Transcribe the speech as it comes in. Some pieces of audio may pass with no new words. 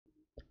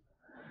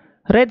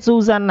Red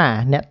Susanna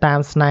អ្នកតាម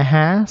ស្នេ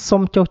ហា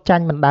សុំចុះចា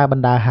ញ់បណ្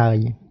ដាហើយ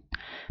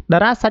តា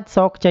រាសាច់ស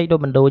ខ្ចីដូច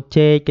បណ្ដូ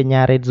ជេកញ្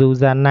ញា Red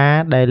Susanna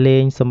ដែលលេ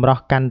ងសម្រ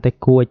ស់កាន់តែ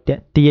គួរតា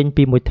ក់ទាញ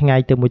ពីមួយថ្ងៃ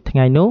ទៅមួយថ្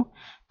ងៃនោះ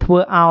ធ្វើ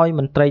ឲ្យ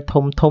មន្ត្រី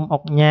ធំអុ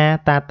កញ៉ា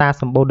តា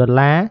សម្បូរដុល្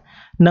លារ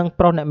និង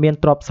ប្រុសអ្នកមាន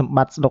ទ្រព្យសម្ប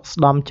ត្តិស្ដុកស្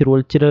ដំជ្រួល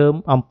ជ្រើម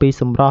អំពី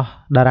សម្រស់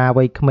តារា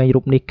វ័យក្មេង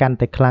រូបនេះកាន់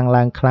តែខ្លាំង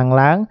ឡើ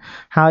ង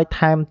ហើយ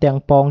ថែមទាំង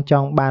ពងច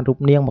ង់បានរូប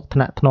នាងមកថ្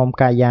នាក់ថ្នម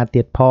កាយា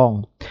ទៀតផង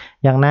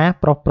យ៉ាងណា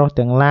ប្រុស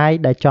ទាំងឡាយ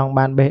ដែលចង់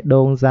បានបេះ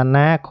ដូងសា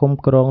ណាឃុំ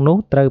ក្រងនោះ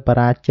ត្រូវប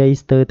រាជ័យ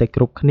ស្ទើរតែ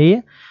គ្រប់គ្នា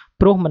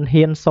ព្រោះមិន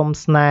ហ៊ានសុំ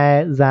ស្នេ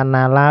ហ៍សា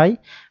ណាឡើយ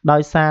ដោ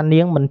យសារ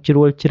នាងមិនជ្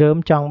រួលជ្រើម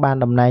ចង់បាន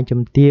តំណែង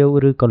ជំទាវ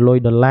ឬក៏លុយ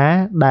ដុល្លារ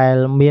ដែល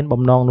មាន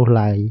បំណងនោះ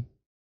ឡើយ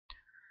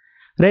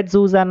Red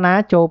Susanna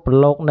ចូលប្រ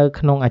ឡូកនៅ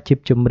ក្នុងអាជីព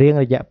ចម្រៀង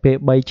រយៈពេល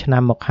3ឆ្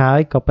នាំមកហើយ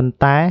ក៏ប៉ុន្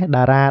តែ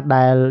តារា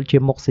ដែលជា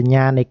មុខសញ្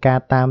ញានៃការ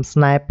តាមស្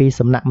នេហ៍ពី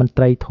សំណាក់មន្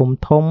ត្រីធំ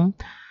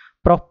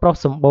ប្រុស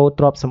សម្បូរ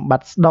ទ្រព្យសម្ប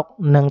ត្តិស្ដុក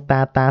និង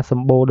តាស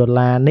ម្បូរដុល្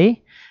លារនេះ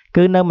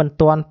គឺនៅមិន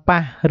ទាន់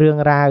ប៉ះរឿង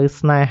រ៉ាវ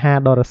ស្នេហា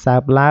ដ៏រសើ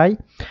បឡើយ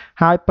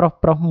ហើយប្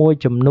រុសមួយ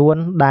ចំនួន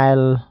ដែល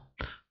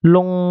ល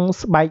ង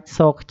ស្បែកស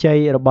ខ្ចី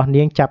របស់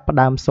នាងចាប់ផ្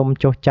ដើមសុំ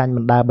ចុះចាញ់ប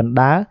ណ្ដា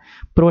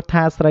ព្រោះ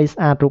ថាស្រីស្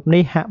អាតរូប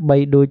នេះហាក់បី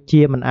ដូច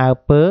ជាមិនអើ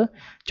ពើ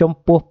ចំ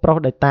ពោះប្រុស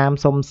ដែលតាម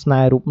សុំស្នេ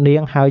ហ៍រូបនា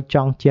ងហើយច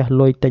ង់ជះ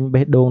លុយទិញ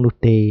បេះដូងនោះ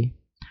ទេ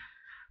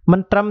មិ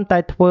នត្រឹមតែ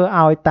ធ្វើ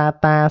ឲ្យ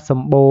តាស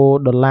ម្បូរ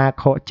ដុល្លារ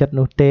ខកចិត្ត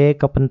នោះទេ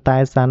ក៏ប៉ុន្តែ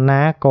សា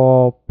ណាក៏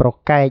ប្រ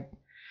កែក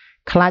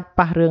ខ្លាច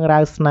ប៉ះរឿងរ៉ា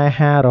វស្នេ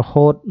ហារ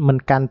ហូតមិន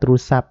កាន់ទូរ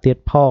ស័ព្ទទៀត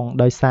ផង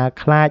ដោយសារ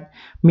ខ្លាច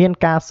មាន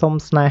ការសុំ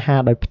ស្នេហា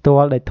ដោយផ្ទា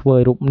ល់ដែលធ្វើឲ្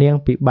យរូបនាង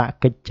ពិបាក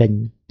គេចចេញ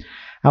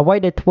អ្វី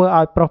ដែលធ្វើ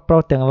ឲ្យប្រុ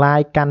សទាំងឡាយ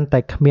កាន់តែ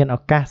គ្មានឱ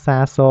កាសសា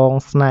សង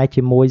ស្នេហ៍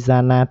ជាមួយសា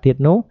ណាទៀត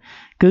នោះ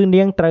គឺ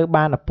នាងត្រូវ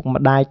បានឪពុក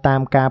ម្ដាយតា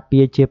មការពា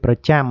រជាប្រ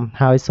ចាំ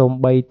ហើយសូម្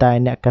បីតែ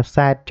អ្នកកា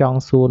សែតចង់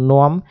សួរ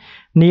នាំ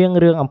នាង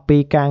រឿងអំពី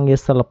ការងារ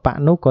សិល្បៈ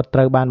នោះក៏ត្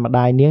រូវបានម្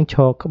ដាយនាងឈ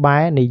រក្បែ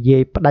រនិយា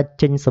យផ្ដាច់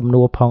ចេញសំ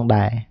ណួរផង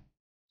ដែរ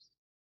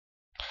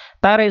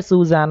តា Red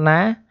Susanna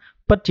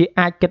ពិតជា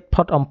អាចគិត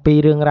ផុតអំពី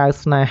រឿងរ៉ាវ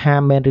ស្នេហា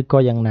មែនឬក៏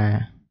យ៉ាងណា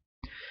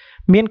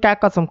មានការ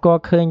កត់សម្គា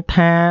ល់ឃើញ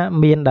ថា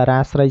មានតារា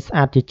ស្រីស្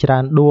អាតជាច្រើ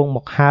នដួងម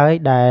កហើយ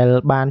ដែល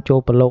បានចូល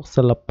ប្រឡូក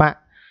សិល្បៈ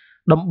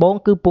ដំបូង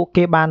គឺពួក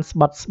គេបានស្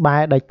បត់ស្បែ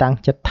កដោយតាំង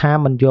ចិត្តថា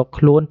មិនយក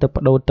ខ្លួនទៅប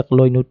ដូរទឹក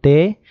លុយនោះទេ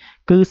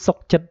គឺសុក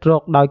ចិត្តរ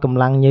កដោយកម្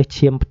លាំងញើស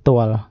ឈាមផ្ទា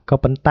ល់ក៏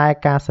ប៉ុន្តែ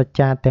ការសច្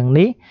ចាទាំង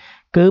នេះ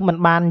គឺมัน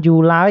បានយូរ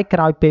ឡើយក្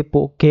រោយពេល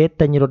ពួកគេ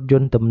ទិញរថយ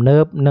ន្តទំនើ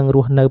បនិងរ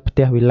ស់នៅផ្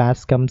ទះវិឡា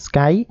ស្កឹមស្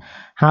កៃ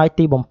ហើយ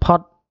ទីបំផុត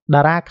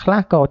តារាខ្លះ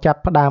ក៏ចាប់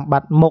ផ្ដើមបា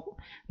ត់មុខ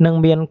និង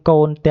មាន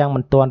កូនទាំងមិ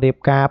នទាន់រៀប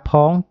ការផ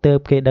ងទើប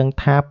គេដឹង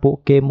ថាពួក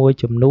គេមួយ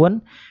ចំនួន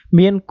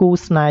មានគូ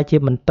ស្នេហ៍ជា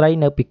មន្ត្រី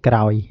នៅពីក្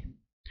រោយ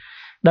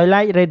ដោយ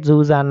ឡែក Red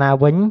Susanna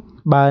វិញ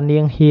បើនា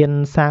ងហ៊ាន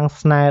សាង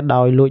ស្នេហ៍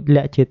ដោយលួច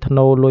លាក់ជាធ្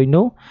នូលុយ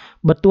នោះ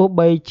បើទោះ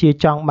បីជា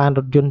ចង់បានរ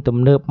ថយន្តទំ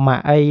នើបម៉ា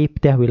កអី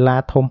ផ្ទះវិឡា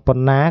ធំប៉ុ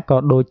ណ្ណាក៏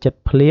ដូចចិត្ត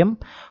ភ្លាម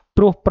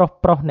ព្រោះ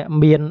ប្រុសអ្នក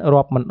មាន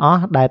រាប់មិនអ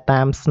ស់ដែល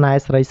តាមស្នេ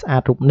ហ៍ស្រីស្អា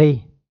តរូបនេះ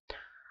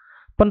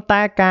ប៉ុន្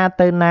តែការ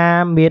ទៅណា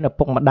មានឪ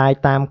ពុកម្ដាយ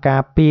តាមកា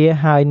រពារ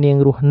ហើយនាង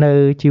រស់នៅ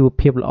ជីវ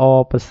ភាពល្អ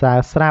ប្រសើរ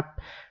ស្រាប់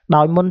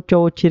ដោយមុន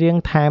ចូលច្រៀង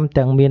ថែម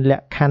ទាំងមានល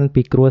ក្ខខណ្ឌ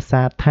ពីគ្រួ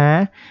សារថា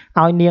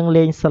ឲ្យនាង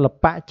លេងសិល្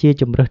បៈជា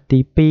ជម្រើសទី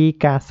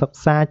2ការសិក្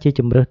សាជា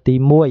ជម្រើសទី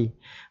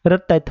1រឹ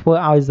តតែធ្វើ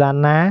ឲ្យសា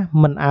ណា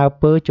មិនអើ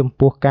ពើចំ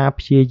ពោះការ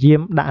ព្យាយា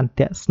មដាក់អន្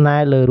ទាក់ស្នេ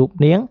ហ៍លើរូប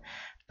នាង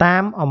តា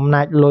មអំ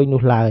ណាចលុយ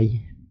នោះឡើយ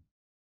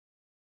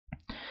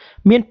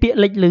មានពាក្យ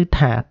លេចឮ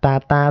ថា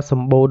តាស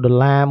ម្បូរដុ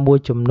ល្លារមួយ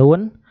ចំនួន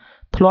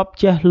ធ្លាប់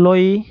ចេះលុ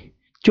យ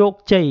ជោគ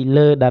ជ័យ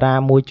លើតារា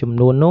មួយចំ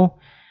នួននោះ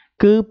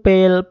គឺពេ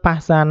លប៉ះ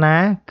សាណា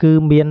គឺ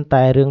មាន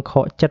តែរឿងខ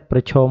កចិត្តប្រ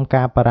ឈម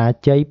ការបរា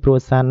ជ័យព្រោះ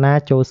សាណា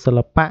ចូលសិ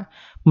ល្បៈ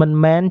មិន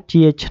មែន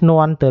ជាឈ្ន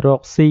ន់ទៅរ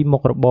កស៊ីមុ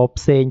ខរបរ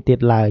ផ្សេងទៀត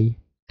ឡើយ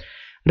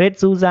Red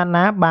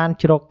Susanna បាន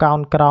ជ្រកកោន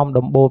ក្រោម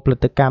ដំបូលផលិ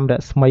តកម្មរ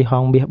ស្មីហ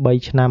ងមាស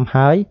3ឆ្នាំ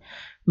ហើយ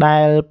ដែ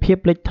លភាព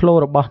លេចធ្លោ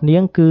របស់នា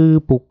ងគឺ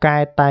ពូកែ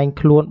តែង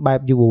ខ្លួនបែប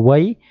យុវវ័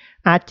យ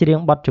អាចច្រៀង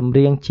បទចម្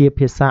រៀងជា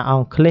ភាសាអ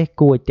ង់គ្លេស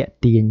គួរឲ្យទាក់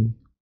ទាញ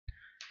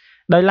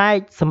ដោយឡែក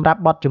សម្រាប់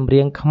បទចម្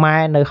រៀងខ្មែ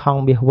រនៅហង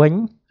មាសវិញ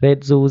Red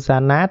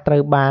Susanna ត្រូ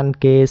វបាន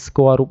គេស្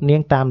គាល់រូបនា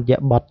ងតាមរយៈ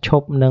បទឈ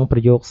ប់និងប្រ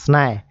យោគស្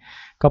នេហ៍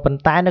ក៏ប៉ុ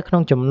ន្តែនៅក្នុ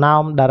ងចំណោ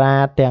មតារា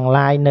ទាំង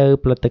ឡាយនៅ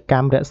ផលិតក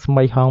ម្មរស្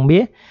មីហងមា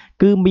ស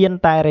គឺមាន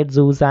តែ Red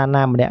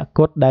Susanna ម្នាក់គ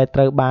ត់ដែលត្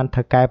រូវបាន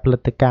ថៅកែផលិ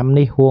តកម្ម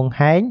នេះហួង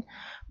ហែង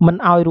មិន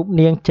ឲ្យរូប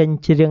នាងចេញ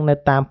ច្រៀងនៅ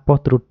តាមប៉ុស្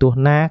តិ៍ទូរទស្ស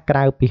ន៍ណាក្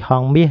រៅពីហ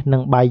ងមាសនិ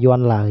ងបាយ័ន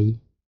ឡើយ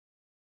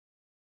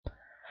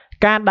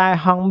ការដែល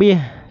ហងមាស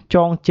ច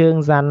ងជើង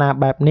សាណា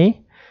បែបនេះ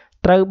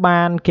ត្រូវ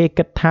បានគេ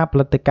គិតថាផ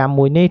លិតកម្ម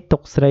មួយនេះទុ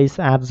កស្រី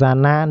ស្អាតសា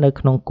ណានៅ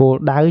ក្នុងគោល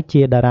ដៅ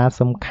ជាតារា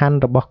សំខាន់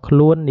របស់ខ្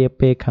លួននា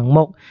ពេលខាង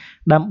មុខ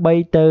ដើម្បី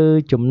ទៅ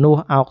ជំនួស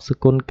អោកសុ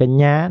គន្ធកញ្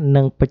ញា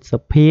និងពេជ្រសុ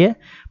ភា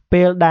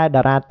ពេលដែល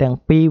តារាទាំង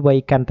ពីរវ័យ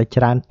កាន់តែ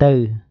ច្រើនទៅ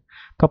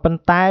ក៏ប៉ុ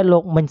ន្តែលោ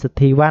កមិញសទ្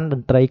ធីវ៉ាន់ត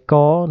ន្ត្រីក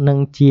រនិង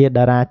ជា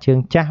តារាជើង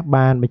ចាស់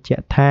បានបញ្ជា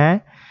ក់ថា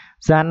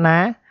សាណា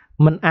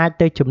មិនអាច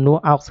ទៅជំនួស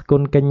អោកសុគ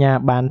ន្ធកញ្ញា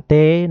បាន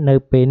ទេនៅ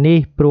ពេលនេះ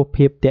ព្រោះ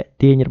ភាពតាក់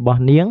ទាញរប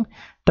ស់នាង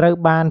ត្រូវ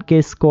បានគេ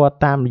ស្គាល់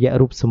តាមរយៈ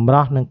រូបសម្រ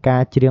ស់និងកា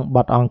រច្រៀងប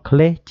ទអង់គ្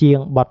លេសជាង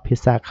បទភា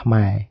សាខ្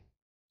មែរ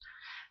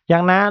យ៉ា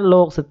ងណា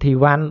លោកសិទ្ធិ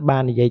វ៉ាន់បា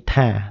ននិយាយ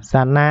ថា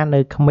សាណានៅ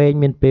ក្មេង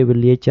មានពេលវេ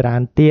លាច្រើ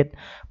នទៀត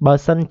បើ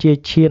សិនជា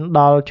ឈាន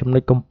ដល់ចំណុ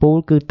ចកំពូល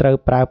គឺត្រូវ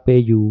ប្រើពេល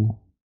យូរ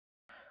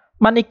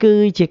បាននេះគឺ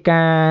ជា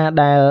ការ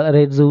ដែល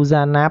រ៉េស៊ូ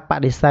សាណាប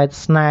ដិសេធ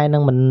ស្នេហ៍នឹ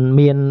ងមិន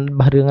មាន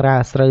រឿងរ៉ាវ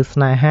អាស្រូវស្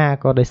នេហា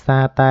ក៏ដោយសា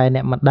រតែអ្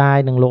នកម្ដាយ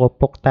និងលោកឪ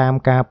ពុកតាម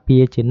ការពា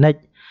រជានិច្ច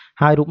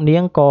ហើយរូបនា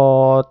ងក៏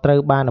ត្រូវ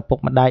បានឪពុក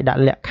ម្ដាយដា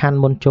ក់លក្ខខណ្ឌ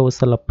មុនចូល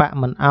សិល្បៈ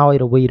មិនអោយ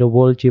រវីរវ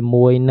ល់ជា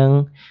មួយនឹង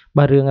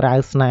រឿងរ៉ាវ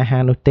ស្នេហា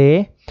នោះទេ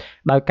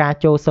ដោយការ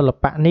ចូលសិល្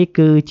បៈនេះ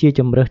គឺជា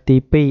ជំរើសទី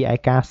2ឯ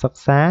ការសិ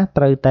ក្សា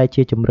ត្រូវតែ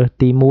ជាជំរើស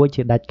ទី1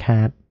ជាដាច់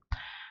ខាត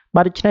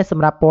បាទដូច្នេះស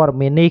ម្រាប់ព័ត៌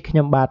មាននេះខ្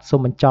ញុំបាទសូម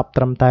បញ្ចប់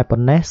ត្រឹមតែប៉ុ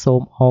ណ្ណេះសូ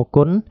មអរ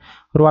គុណ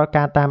រាល់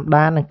ការតាម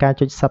ដាននិងការ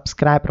ចុច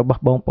Subscribe រប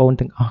ស់បងប្អូន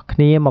ទាំងអស់គ្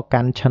នាមក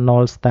កាន់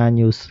Channel Star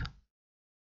News